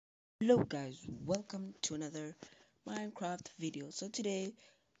Hello guys, welcome to another Minecraft video. So today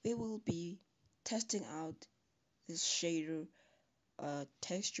we will be testing out this shader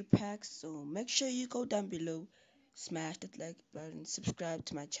texture pack. So make sure you go down below, smash that like button, subscribe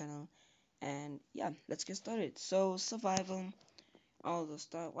to my channel, and yeah, let's get started. So survival, all the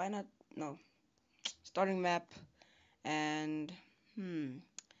stuff. Why not? No, starting map and hmm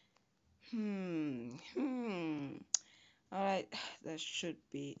hmm. All right, that should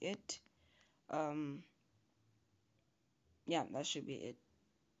be it. Um, yeah, that should be it.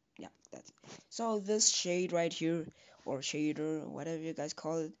 Yeah, that's it. So this shade right here, or shader, whatever you guys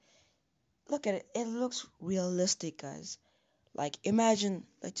call it, look at it. It looks realistic, guys. Like imagine,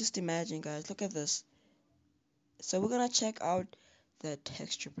 like just imagine, guys. Look at this. So we're gonna check out the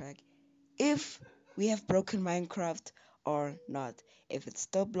texture pack. If we have broken Minecraft or not. If it's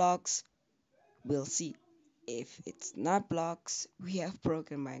still blocks, we'll see. If it's not blocks, we have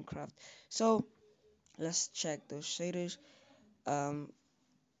broken Minecraft. So let's check those shaders. Um,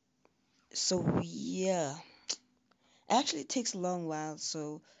 so yeah. Actually, it takes a long while,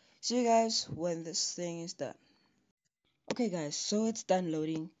 so see you guys when this thing is done. Okay, guys, so it's done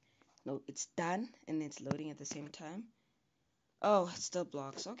loading. No, it's done and it's loading at the same time. Oh, it still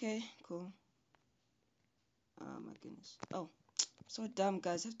blocks. Okay, cool. Oh my goodness. Oh, so dumb,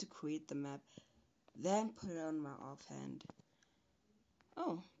 guys. I have to create the map, then put it on my offhand.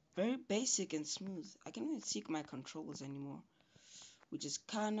 Oh, very basic and smooth. I can't even see my controls anymore, which is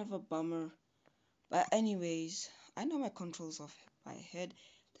kind of a bummer. But anyways, I know my controls off by head.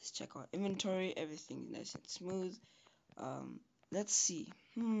 Let's check our inventory. Everything's nice and smooth. Um, let's see.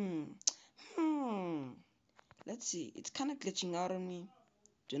 Hmm. Let's see. It's kind of glitching out on me.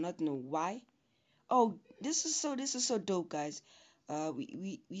 Do not know why. Oh, this is so dope, guys.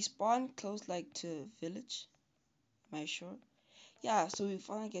 We spawn close like to village. Am I sure? Yeah. So we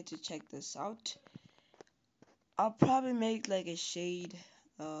finally get to check this out. I'll probably make like a shade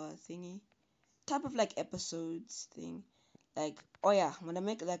thingy, type of like episodes thing. Like, oh yeah, I'm gonna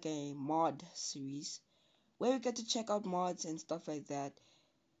make like a mod series where we get to check out mods and stuff like that,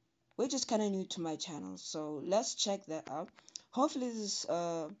 which is kind of new to my channel. So let's check that out. Hopefully this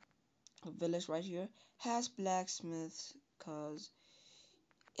village right here has blacksmiths, cause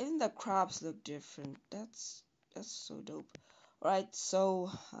even the crops look different. That's so dope. All right,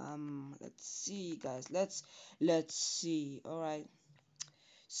 so let's see, guys. Let's see. All right,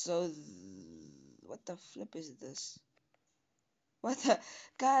 so what the flip is this? What the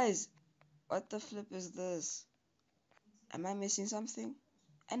guys? What the flip is this? Am I missing something?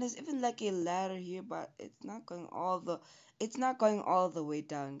 And there's even like a ladder here, but it's not going all the way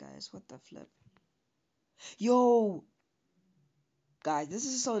down, guys. What the flip? Yo, guys, this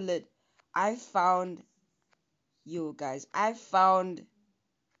is so lit. I found I found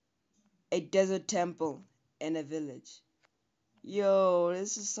a desert temple in a village. Yo,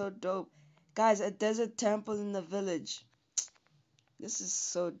 this is so dope. Guys, a desert temple in the village. This is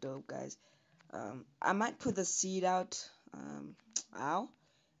so dope, guys. I might put the seed out. Ow,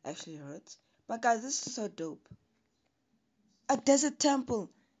 actually hurts. But guys, this is so dope. A desert temple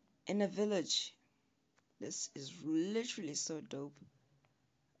in a village. This is literally so dope.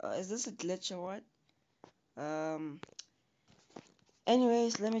 Is this a glitch or what? Um,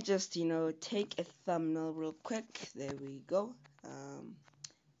 anyways, let me just, take a thumbnail real quick. There we go.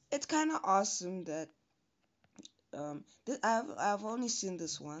 It's kind of awesome that, I've only seen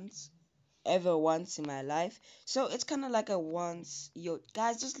this once in my life. So it's kind of like a once. Yo,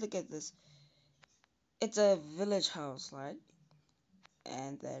 guys, just look at this. It's a village house, right?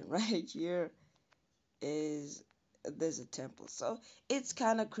 And then right here is there's a temple. So it's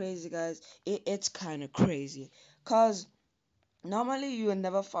kind of crazy, guys. It's kind of crazy, cause normally you would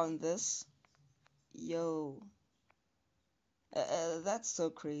never found this. Yo, that's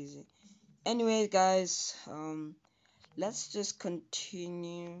so crazy. Anyway, guys, let's just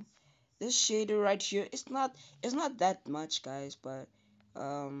continue. This shader right here, it's not that much, guys, but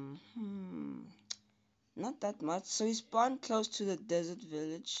not that much. So we spawned close to the desert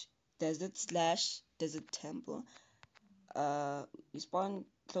village, desert slash desert temple. uh we spawn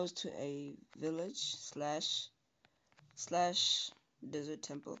close to a village slash desert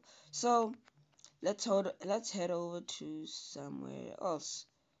temple. So let's head over to somewhere else.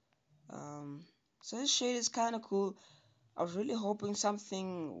 um so this shade is kind of cool. I was really hoping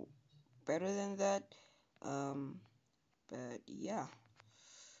something better than that. But yeah.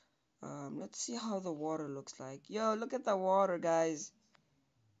 Let's see how the water looks like. Yo, look at the water, guys.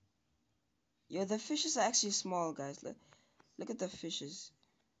 Yo, the fishes are actually small, guys. Look at the fishes.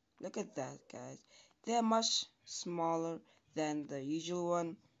 Look at that, guys. They're much smaller than the usual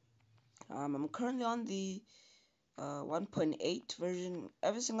one. I'm currently on the 1.8 version.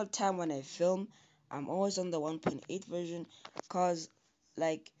 Every single time when I film, I'm always on the 1.8 version, cause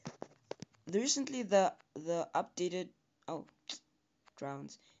like recently the updated, oh,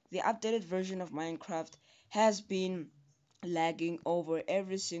 drowns, the updated version of Minecraft has been lagging over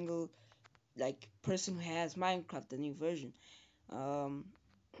every single like person who has Minecraft, the new version. Um,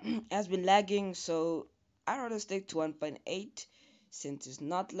 has been lagging, so I rather stick to 1.8 since it's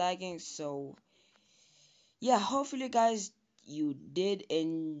not lagging. So yeah, hopefully guys you did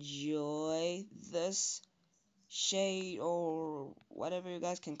enjoy this shade or whatever you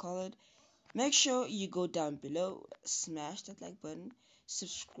guys can call it. Make sure you go down below, smash that like button,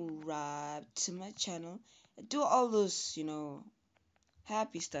 subscribe to my channel, do all those,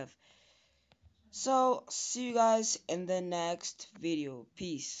 happy stuff. So see you guys in the next video.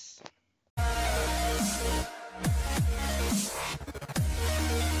 Peace.